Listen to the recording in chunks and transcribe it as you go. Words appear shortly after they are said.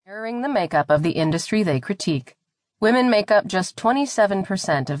entering the makeup of the industry they critique. Women make up just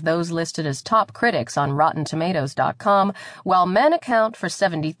 27% of those listed as top critics on RottenTomatoes.com, while men account for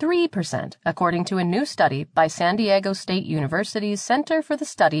 73%, according to a new study by San Diego State University's Center for the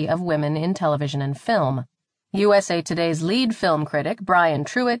Study of Women in Television and Film. USA Today's lead film critic, Brian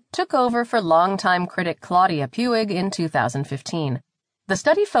Truitt, took over for longtime critic Claudia Puig in 2015. The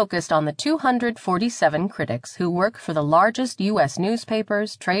study focused on the 247 critics who work for the largest U.S.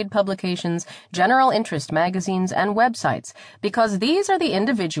 newspapers, trade publications, general interest magazines, and websites, because these are the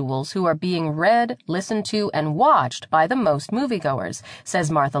individuals who are being read, listened to, and watched by the most moviegoers,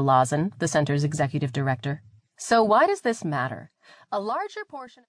 says Martha Lawson, the center's executive director. So why does this matter? A larger portion